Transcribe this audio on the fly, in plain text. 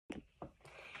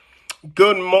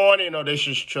Good morning,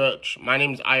 Audacious Church. My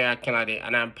name is Ayo Akinlade,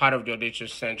 and I'm part of the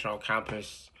Audacious Central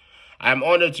Campus. I'm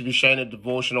honored to be sharing a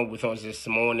devotional with us this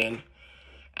morning.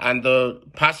 And the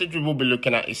passage we will be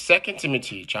looking at is 2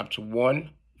 Timothy chapter 1,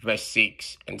 verse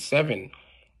 6 and 7.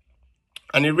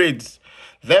 And it reads,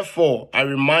 "Therefore, I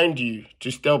remind you to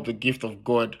stir up the gift of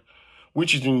God,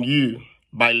 which is in you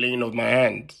by laying of my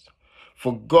hands.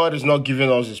 For God has not given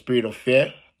us a spirit of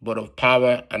fear, but of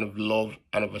power and of love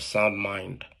and of a sound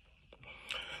mind."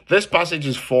 This passage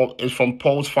is from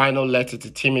Paul's final letter to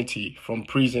Timothy from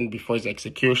prison before his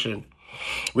execution,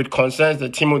 which concerns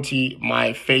that Timothy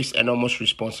might face enormous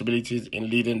responsibilities in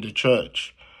leading the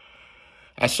church,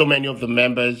 as so many of the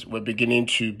members were beginning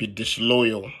to be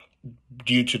disloyal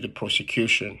due to the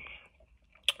persecution.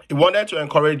 He wanted to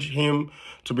encourage him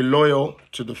to be loyal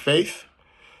to the faith,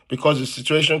 because the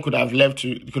situation could have left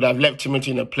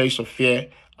Timothy in a place of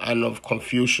fear and of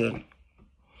confusion.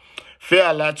 Fear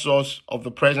alerts us of the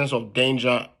presence of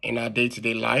danger in our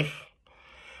day-to-day life,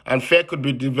 and fear could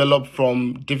be developed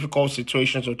from difficult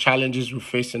situations or challenges we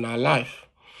face in our life.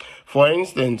 For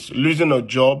instance, losing a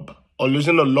job or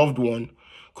losing a loved one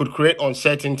could create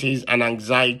uncertainties and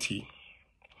anxiety,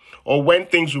 or when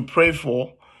things we pray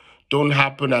for don't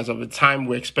happen as of the time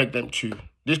we expect them to.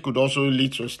 This could also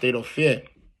lead to a state of fear.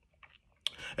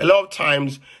 A lot of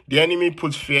times, the enemy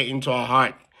puts fear into our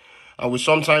heart, and we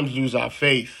sometimes lose our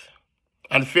faith.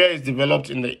 And fear is developed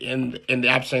in the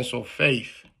absence of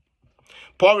faith.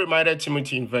 Paul reminded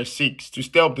Timothy in verse 6 to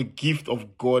stir up the gift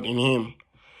of God in him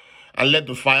and let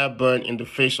the fire burn in the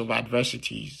face of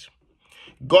adversities.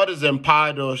 God has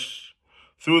empowered us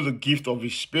through the gift of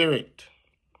his Spirit.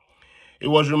 He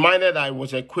was reminded that he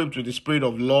was equipped with the spirit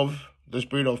of love, the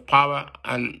spirit of power,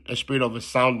 and the spirit of a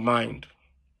sound mind.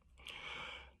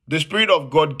 The Spirit of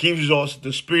God gives us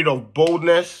the spirit of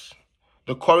boldness,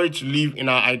 the courage to live in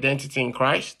our identity in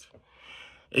Christ.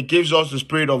 It gives us the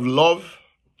spirit of love,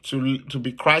 to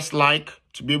be Christ-like,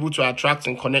 to be able to attract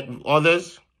and connect with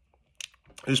others.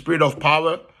 The spirit of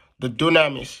power, the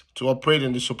dunamis, to operate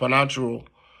in the supernatural.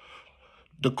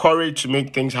 The courage to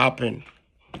make things happen.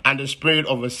 And the spirit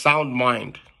of a sound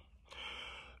mind.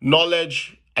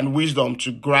 Knowledge and wisdom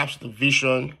to grasp the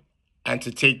vision and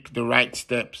to take the right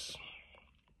steps.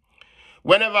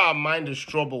 Whenever our mind is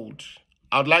troubled,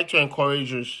 I would like to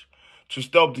encourage us to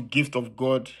stir up the gift of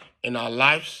God in our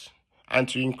lives and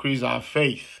to increase our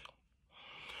faith.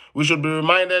 We should be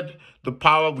reminded the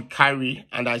power we carry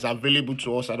and that is available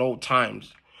to us at all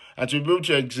times, and to be able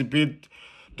to exhibit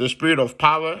the spirit of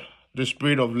power, the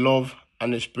spirit of love,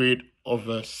 and the spirit of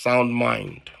a sound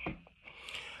mind.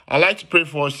 I'd like to pray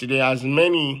for us today. As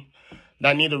many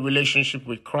that need a relationship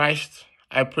with Christ,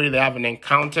 I pray they have an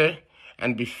encounter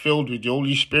and be filled with the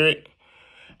Holy Spirit,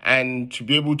 and to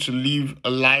be able to live a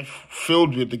life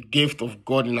filled with the gift of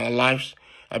God in our lives,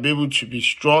 and be able to be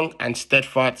strong and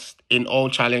steadfast in all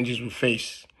challenges we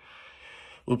face.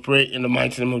 We pray in the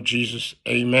mighty name of Jesus.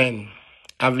 Amen.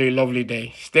 Have a lovely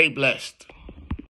day. Stay blessed.